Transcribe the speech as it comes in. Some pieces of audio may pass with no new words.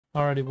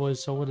Alrighty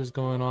boys, so what is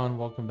going on?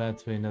 Welcome back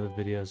to another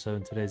video. So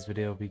in today's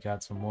video we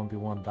got some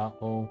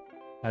 1v1.lol.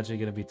 Actually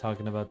going to be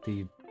talking about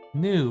the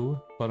new,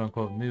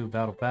 quote-unquote new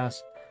battle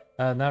pass.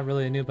 Not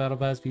really a new battle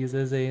pass because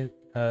it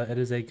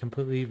is a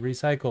completely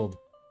recycled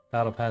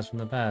battle pass from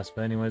the past.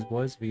 But anyways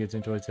boys, if you guys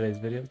enjoyed today's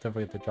video, don't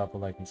forget to drop a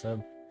like and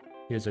sub.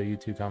 Here's our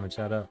YouTube comment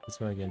shout out. Let's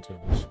go and get into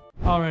it.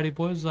 Alrighty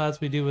boys, as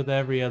we do with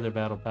every other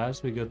battle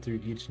pass, we go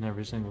through each and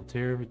every single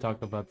tier. We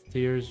talk about the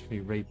tiers,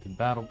 we rate the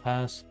battle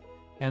pass.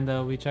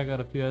 And we check out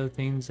a few other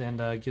things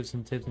and give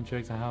some tips and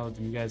tricks on how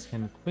you guys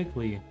can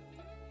quickly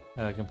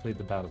complete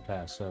the battle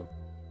pass. So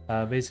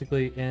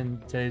basically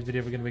in today's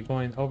video we're going to be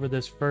going over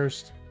this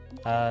first.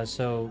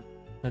 So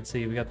let's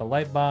see, we got the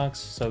light box.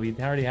 So we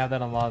already have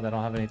that unlocked. I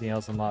don't have anything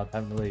else unlocked.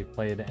 I haven't really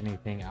played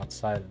anything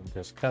outside of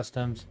this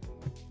customs.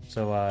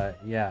 So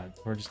yeah,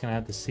 we're just going to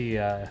have to see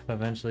if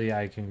eventually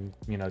I can,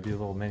 do a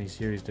little mini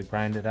series to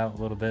grind it out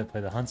a little bit, play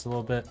the hunts a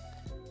little bit,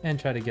 and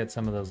try to get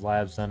some of those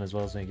labs done, as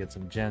well as get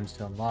some gems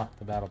to unlock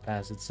the battle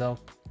pass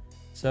itself.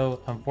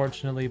 So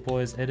unfortunately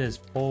boys, it is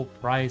full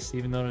price,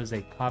 even though it is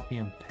a copy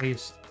and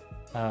paste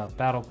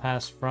battle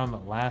pass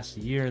from last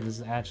year. This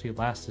is actually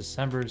last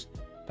December's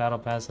battle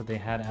pass that they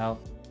had out.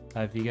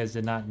 If you guys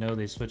did not know,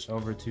 they switched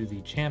over to the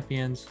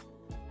champions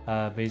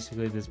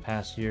basically this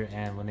past year,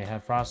 and when they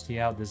had Frosty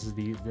out, this is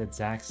the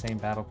exact same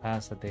battle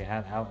pass that they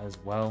had out as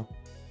well,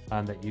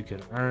 that you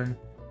could earn.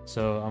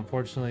 So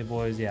unfortunately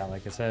boys, yeah,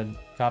 like I said,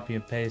 copy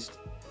and paste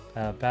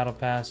battle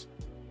pass.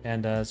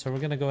 And so we're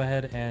gonna go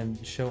ahead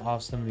and show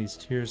off some of these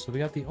tiers. So we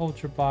got the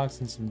ultra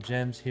box and some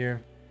gems here,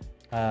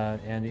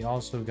 and they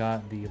also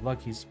got the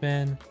lucky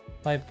spin,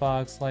 light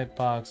box,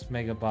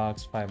 mega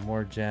box, 5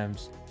 more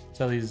gems.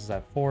 So these is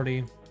at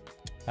 40.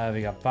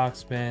 We got box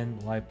spin,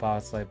 light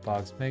box,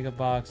 mega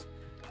box,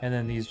 and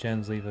then these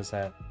gems leave us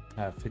at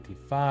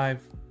 55.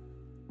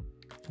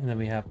 And then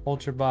we have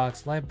ultra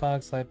box, light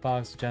box,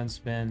 gem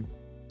spin,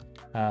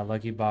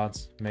 lucky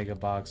box, mega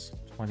box,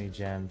 20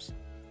 gems,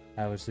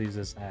 which leaves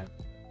us at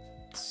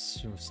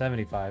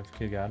 75.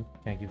 Good god,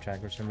 can't keep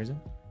track for some reason.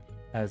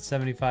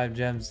 75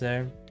 gems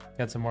there.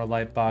 Got some more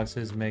light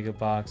boxes, mega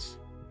box,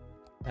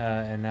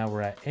 and now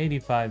we're at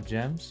 85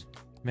 gems,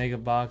 mega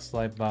box,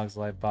 light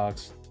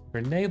box,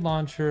 grenade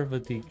launcher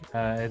with the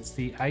it's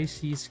the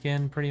icy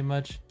skin pretty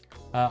much.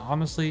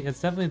 Honestly, it's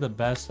definitely the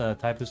best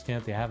type of skin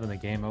that they have in the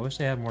game. I wish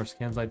they had more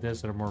skins like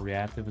this that are more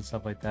reactive and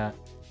stuff like that,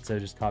 instead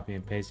of just copying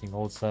and pasting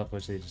old stuff,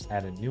 which they just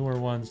added newer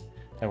ones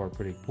that were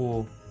pretty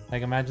cool.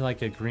 Like imagine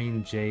like a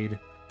green jade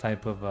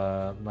type of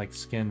like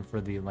skin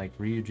for the like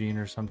Ryujin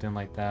or something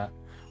like that,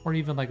 or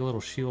even like a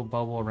little shield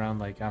bubble around,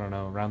 like I don't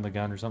know, around the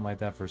gun or something like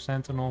that for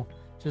Sentinel.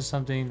 Just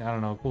something, I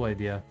don't know, cool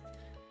idea.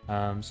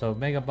 So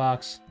mega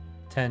box,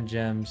 10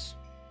 gems,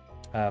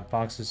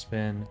 boxes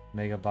spin,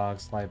 mega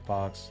box, light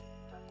box,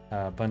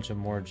 a bunch of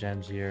more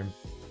gems here.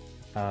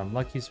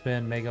 Lucky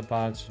spin, mega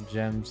box,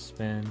 gem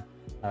spin,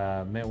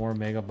 more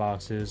mega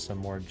boxes, some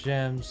more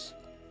gems,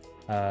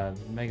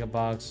 mega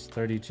box,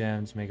 30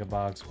 gems, mega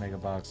box,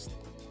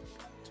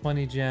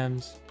 20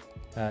 gems,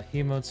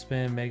 emote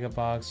spin, mega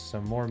box,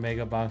 some more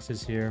mega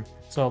boxes here.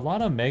 So a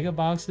lot of mega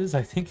boxes,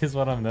 I think, is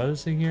what I'm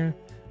noticing here.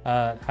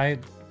 I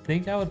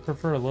think I would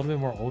prefer a little bit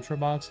more ultra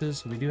boxes.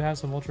 So we do have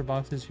some ultra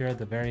boxes here at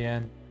the very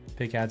end.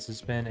 Pickaxe to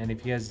spin, and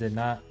if you guys did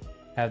not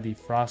have the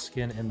frost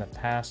skin in the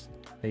past,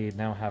 they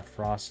now have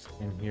frost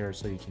in here,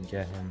 so you can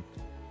get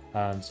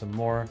him. Some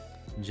more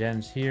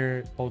gems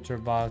here, ultra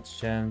box,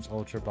 gems,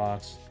 ultra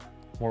box,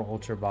 more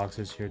ultra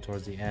boxes here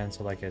towards the end.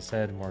 So like I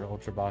said, more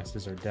ultra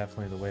boxes are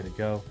definitely the way to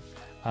go.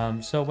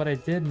 So what I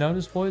did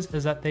notice boys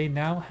is that they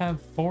now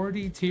have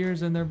 40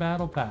 tiers in their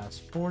battle pass.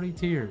 40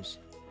 tiers.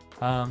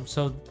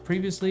 So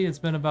previously it's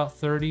been about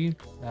 30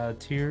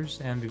 tiers,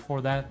 and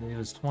before that it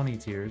was 20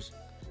 tiers.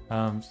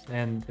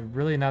 And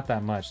really not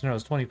that much. No, it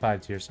was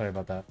 25 tiers. Sorry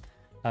about that.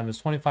 It was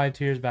 25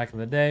 tiers back in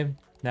the day.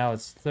 Now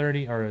it's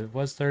 30, or it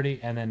was 30,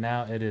 and then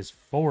now it is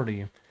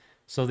 40.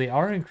 So they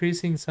are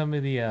increasing some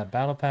of the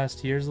battle pass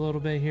tiers a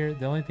little bit here.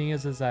 The only thing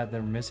is that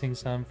they're missing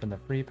some from the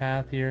free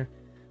path here,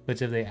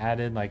 which if they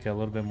added like a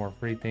little bit more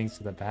free things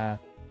to the path,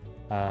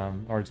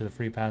 or to the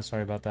free pass,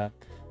 sorry about that,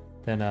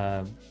 then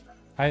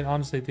I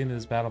honestly think that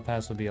this battle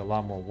pass will be a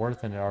lot more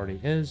worth than it already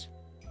is.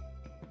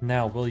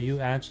 Now, will you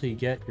actually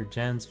get your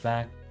gems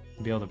back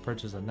and be able to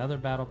purchase another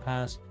battle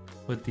pass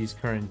with these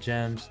current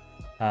gems?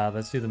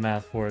 Let's do the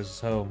math for us.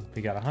 So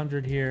we got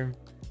 100 here,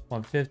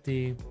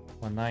 150,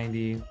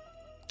 190,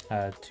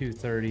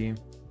 230,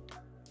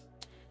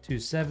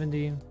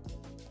 270,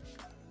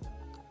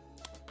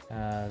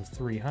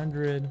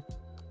 300,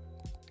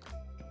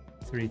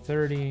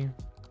 330,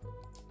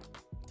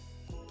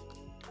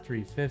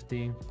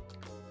 350,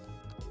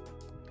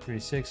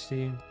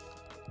 360,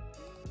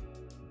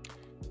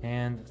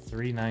 and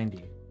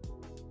 390.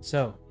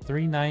 So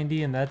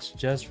 390, and that's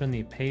just from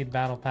the paid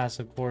battle pass,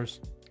 of course.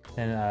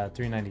 Then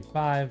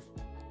 395,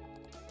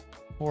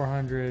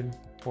 400,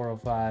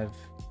 405,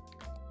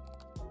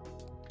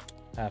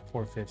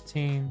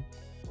 415,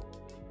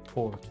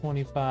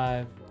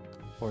 425,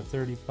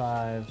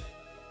 435,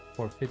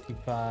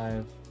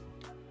 455,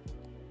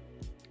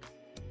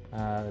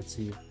 Let's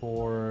see,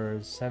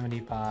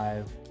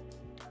 475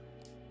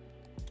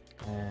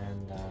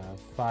 and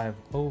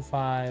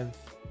 505.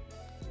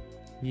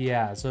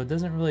 Yeah, so it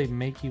doesn't really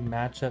make you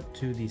match up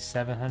to the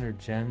 700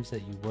 gems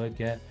that you would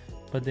get.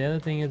 But the other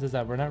thing is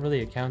that we're not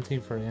really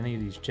accounting for any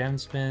of these gem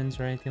spins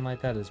or anything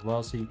like that as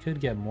well. So you could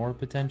get more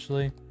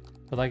potentially.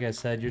 But like I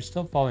said, you're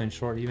still falling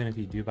short even if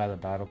you do buy the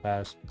battle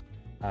pass.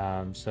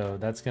 So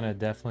that's going to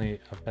definitely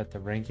affect the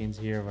rankings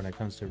here when it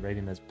comes to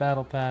rating this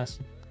battle pass.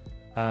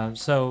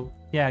 So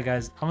yeah,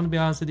 guys, I'm going to be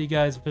honest with you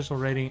guys. Official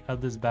rating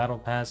of this battle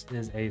pass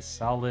is a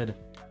solid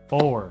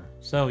 4.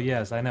 So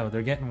yes, I know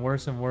they're getting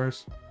worse and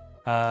worse.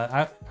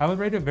 I would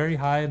rate it very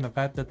high in the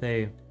fact that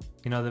they,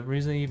 you know, the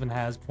reason it even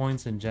has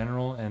points in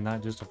general and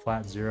not just a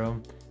flat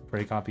 0 for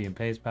a copy and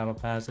paste battle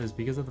pass is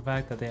because of the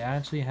fact that they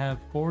actually have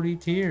 40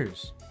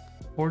 tiers.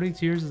 40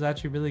 tiers is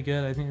actually really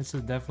good. I think this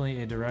is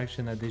definitely a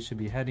direction that they should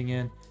be heading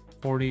in.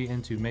 40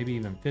 into maybe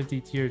even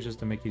 50 tiers just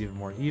to make it even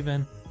more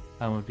even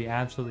would be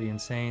absolutely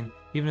insane.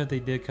 Even if they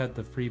did cut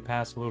the free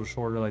pass a little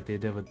shorter like they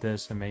did with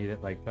this and made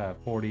it like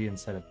 40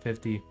 instead of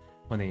 50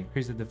 when they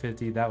increased it to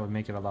 50, that would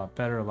make it a lot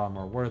better, a lot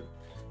more worth.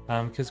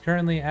 Because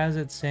currently as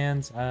it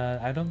stands,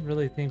 I don't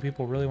really think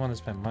people really want to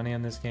spend money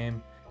on this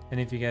game. And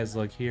if you guys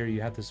look here,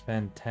 you have to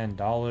spend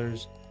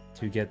 $10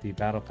 to get the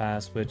battle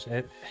pass, which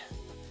I'm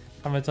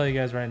gonna tell you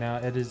guys right now,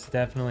 it is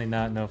definitely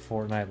not no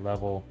Fortnite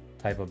level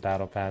type of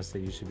battle pass that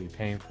you should be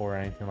paying for or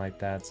anything like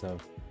that. So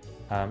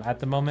at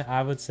the moment,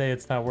 I would say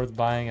it's not worth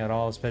buying at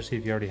all, especially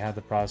if you already have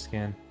the pro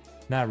skin.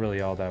 Not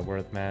really all that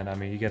worth, man. I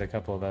mean, you get a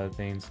couple of other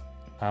things.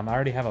 I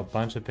already have a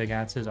bunch of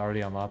pickaxes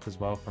already unlocked as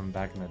well from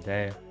back in the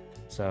day.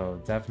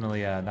 So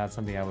definitely not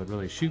something I would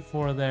really shoot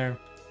for there.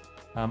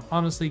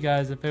 Honestly,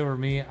 guys, if it were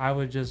me, I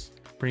would just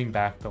bring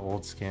back the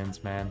old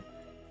skins, man.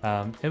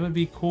 It would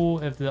be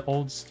cool if the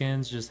old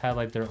skins just had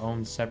like their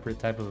own separate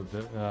type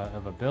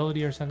of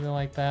ability or something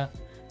like that.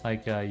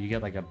 Like you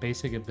get like a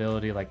basic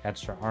ability like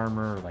extra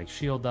armor or like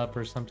shield up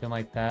or something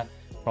like that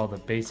for all the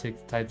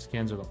basic type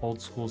skins or the old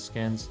school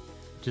skins.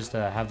 Just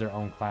have their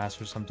own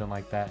class or something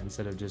like that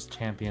instead of just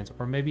champions,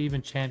 or maybe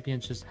even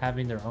champions just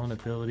having their own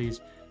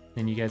abilities.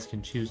 Then you guys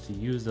can choose to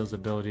use those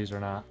abilities or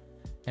not.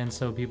 And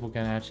so people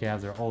can actually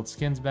have their old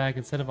skins back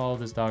instead of all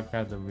this dog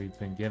crap that we've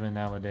been given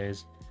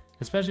nowadays.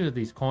 Especially with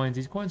these coins.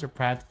 These coins are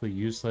practically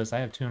useless. I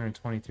have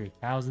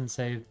 223,000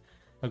 saved.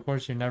 Of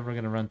course, you're never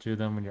going to run through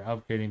them when you're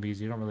upgrading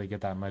because you don't really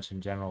get that much in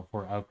general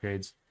for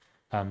upgrades.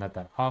 Not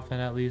that often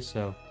at least.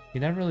 So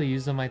you never really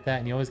use them like that.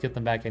 And you always get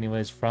them back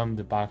anyways from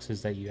the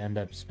boxes that you end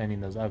up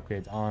spending those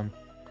upgrades on.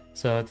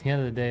 So at the end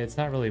of the day, it's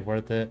not really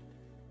worth it.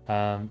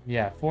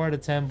 Yeah, 4 out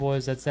of 10,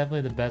 boys. That's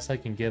definitely the best I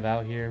can give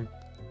out here.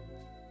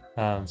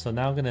 So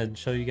now I'm going to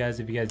show you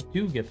guys, if you guys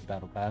do get the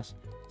battle pass,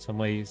 some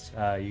ways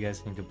you guys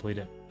can complete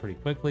it pretty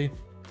quickly.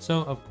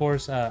 So of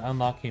course,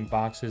 unlocking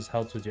boxes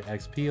helps with your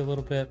XP a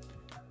little bit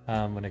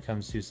when it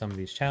comes to some of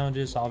these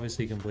challenges. So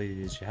obviously completing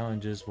these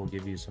challenges will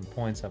give you some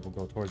points that will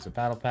go towards the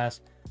battle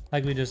pass.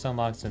 Like we just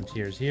unlocked some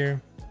tiers here.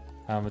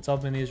 Let's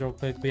open these real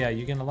quick. But yeah,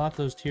 you can unlock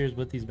those tiers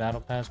with these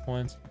battle pass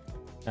points.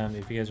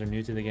 If you guys are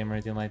new to the game or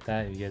anything like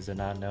that, if you guys did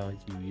not know,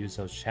 you use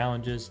those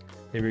challenges.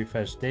 They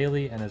refresh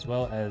daily, and as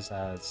well as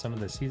some of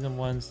the season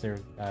ones, there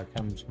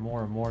comes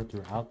more and more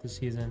throughout the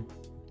season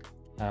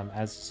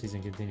as the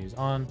season continues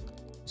on.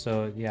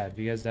 So yeah, if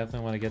you guys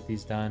definitely want to get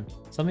these done,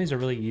 some of these are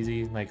really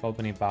easy, like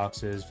opening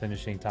boxes,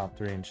 finishing top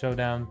 3 in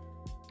showdown,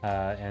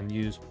 and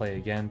use play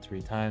again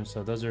 3 times.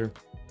 So those are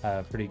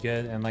pretty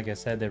good, and like I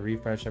said, they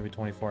refresh every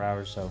 24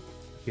 hours. So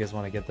if you guys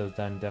want to get those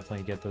done,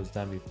 definitely get those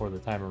done before the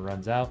timer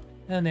runs out.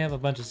 And they have a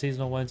bunch of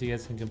seasonal ones you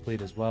guys can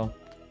complete as well,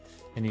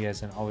 and you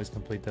guys can always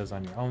complete those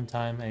on your own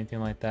time, anything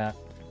like that,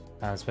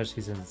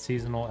 especially since it's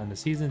seasonal, and the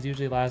seasons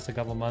usually last a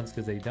couple months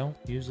because they don't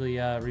usually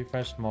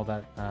refresh them all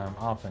that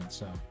often.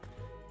 So,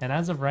 and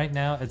as of right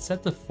now, it's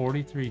set to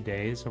 43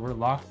 days, so we're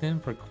locked in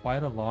for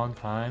quite a long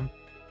time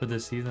for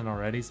this season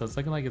already. So it's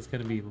looking like it's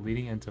going to be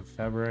leading into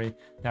February.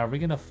 Now, are we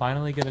going to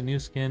finally get a new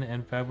skin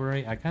in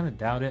February? I kind of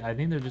doubt it. I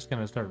think they're just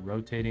going to start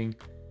rotating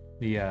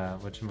the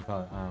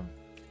whatchamacallit,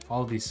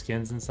 all of these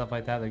skins and stuff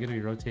like that. They're going to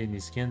be rotating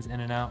these skins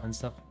in and out and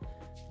stuff.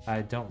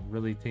 I don't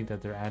really think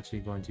that they're actually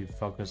going to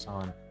focus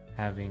on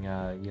having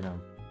you know,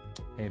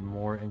 a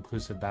more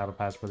inclusive battle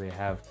pass where they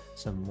have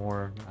some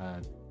more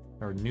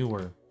or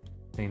newer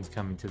things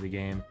coming to the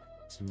game,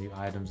 some new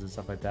items and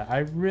stuff like that. I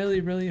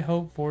really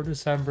hope for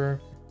December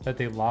that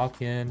they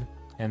lock in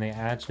and they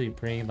actually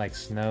bring like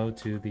snow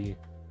to the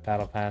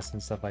battle pass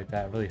and stuff like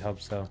that. I really hope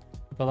so.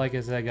 But like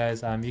I said,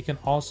 guys, you can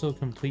also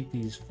complete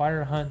these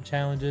fire hunt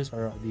challenges,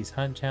 or these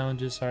hunt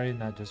challenges, sorry,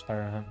 not just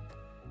fire hunt.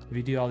 If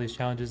you do all these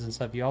challenges and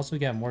stuff, you also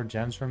get more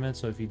gems from it.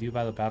 So if you do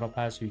buy the battle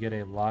pass, you get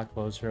a lot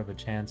closer of a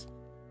chance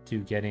to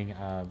getting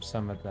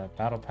some of the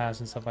battle pass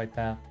and stuff like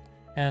that,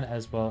 and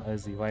as well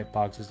as the white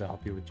boxes to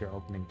help you with your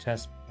opening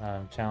chest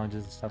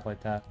challenges and stuff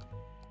like that.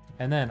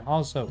 And then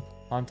also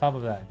on top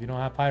of that, if you don't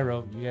have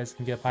pyro, you guys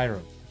can get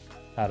pyro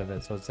out of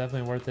it, so it's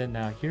definitely worth it.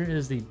 Now here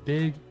is the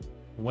big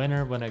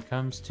winner when it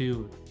comes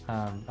to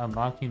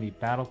unlocking the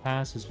battle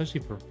pass,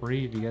 especially for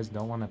free if you guys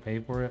don't want to pay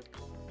for it.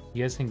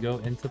 you guys can go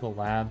into the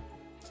lab.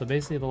 So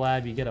basically the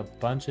lab, you get a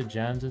bunch of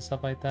gems and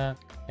stuff like that.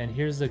 And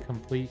here's the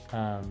complete,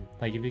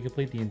 like if you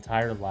complete the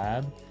entire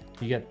lab,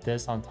 you get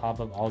this on top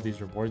of all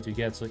these rewards you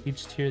get. So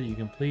each tier that you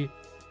complete,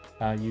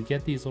 you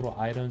get these little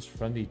items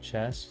from the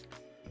chests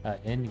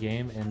in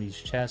game, and these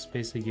chests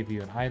basically give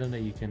you an item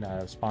that you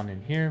can spawn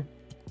in here.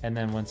 And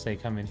then once they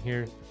come in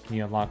here,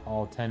 you unlock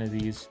all 10 of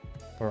these,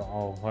 or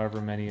all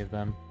however many of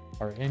them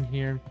are in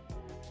here.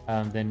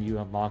 Then you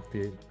unlock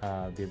the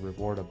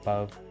reward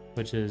above,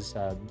 which is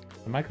the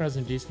micro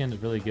SMG skin is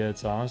really good.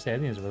 So honestly, I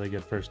think it's a really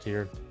good first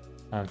tier,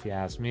 if you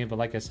ask me. But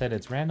like I said,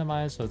 it's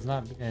randomized, so it's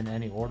not in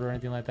any order or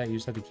anything like that. You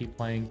just have to keep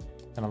playing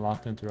and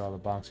unlock them through all the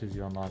boxes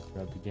you unlock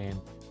throughout the game,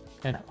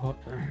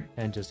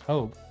 and just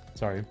hope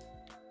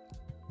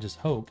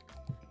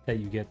that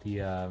you get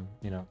the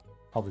you know,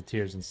 all the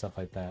tiers and stuff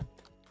like that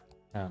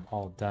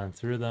all done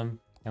through them.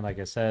 And like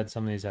I said,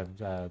 some of these have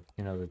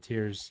you know, the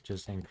tiers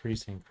just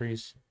increase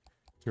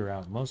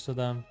throughout most of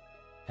them,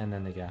 and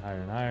then they get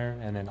higher and higher.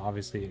 And then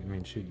obviously, I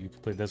mean, shoot, you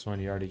complete this one,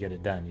 you already get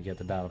it done, you get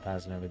the battle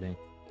pass and everything.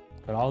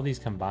 But all these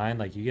combined,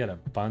 like, you get a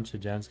bunch of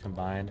gems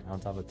combined on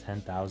top of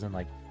 10,000.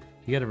 Like,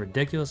 you get a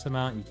ridiculous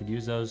amount. You could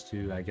use those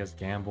to, I guess,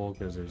 gamble,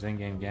 because there's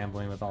in-game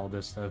gambling with all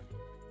this stuff,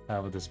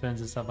 with the spins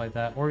and stuff like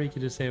that. Or you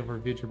could just save for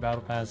future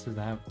battle passes and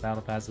have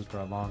battle passes for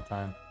a long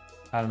time.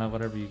 I don't know,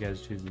 whatever you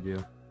guys choose to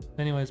do.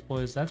 Anyways,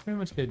 boys, that's pretty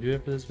much gonna do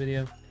it for this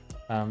video.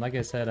 Like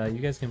I said, you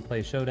guys can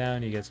play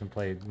Showdown, you guys can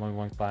play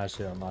 1v1 Clash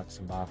to unlock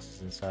some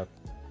boxes and stuff.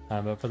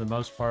 But for the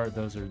most part,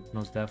 those are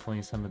most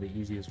definitely some of the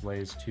easiest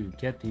ways to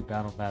get the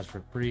battle pass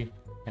for free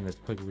and as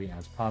quickly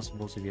as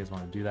possible. So if you guys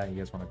want to do that, you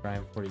guys want to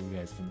grind for it, you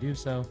guys can do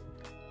so.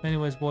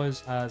 Anyways,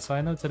 boys, so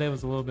I know today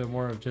was a little bit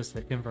more of just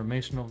an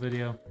informational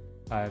video.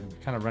 I'm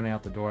kind of running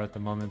out the door at the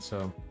moment,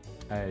 so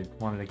I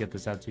wanted to get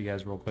this out to you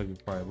guys real quick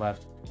before I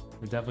left.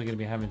 We're definitely going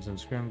to be having some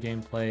scrim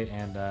gameplay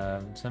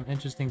and some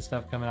interesting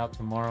stuff coming out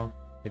tomorrow.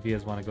 If you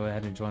guys want to go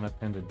ahead and join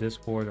up in the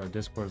Discord, our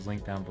Discord is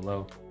linked down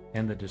below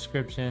in the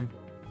description.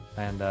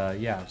 And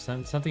yeah,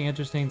 something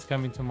interesting is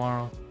coming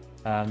tomorrow.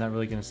 I'm not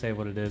really going to say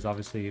what it is.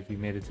 Obviously, if you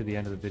made it to the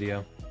end of the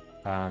video,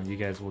 you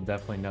guys will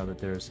definitely know that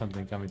there is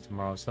something coming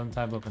tomorrow. Some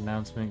type of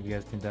announcement you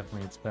guys can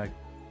definitely expect.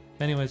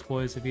 Anyways,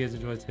 boys, if you guys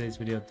enjoyed today's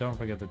video, don't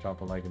forget to drop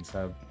a like and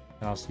sub.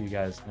 And I'll see you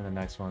guys in the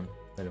next one.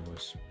 Later,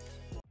 boys.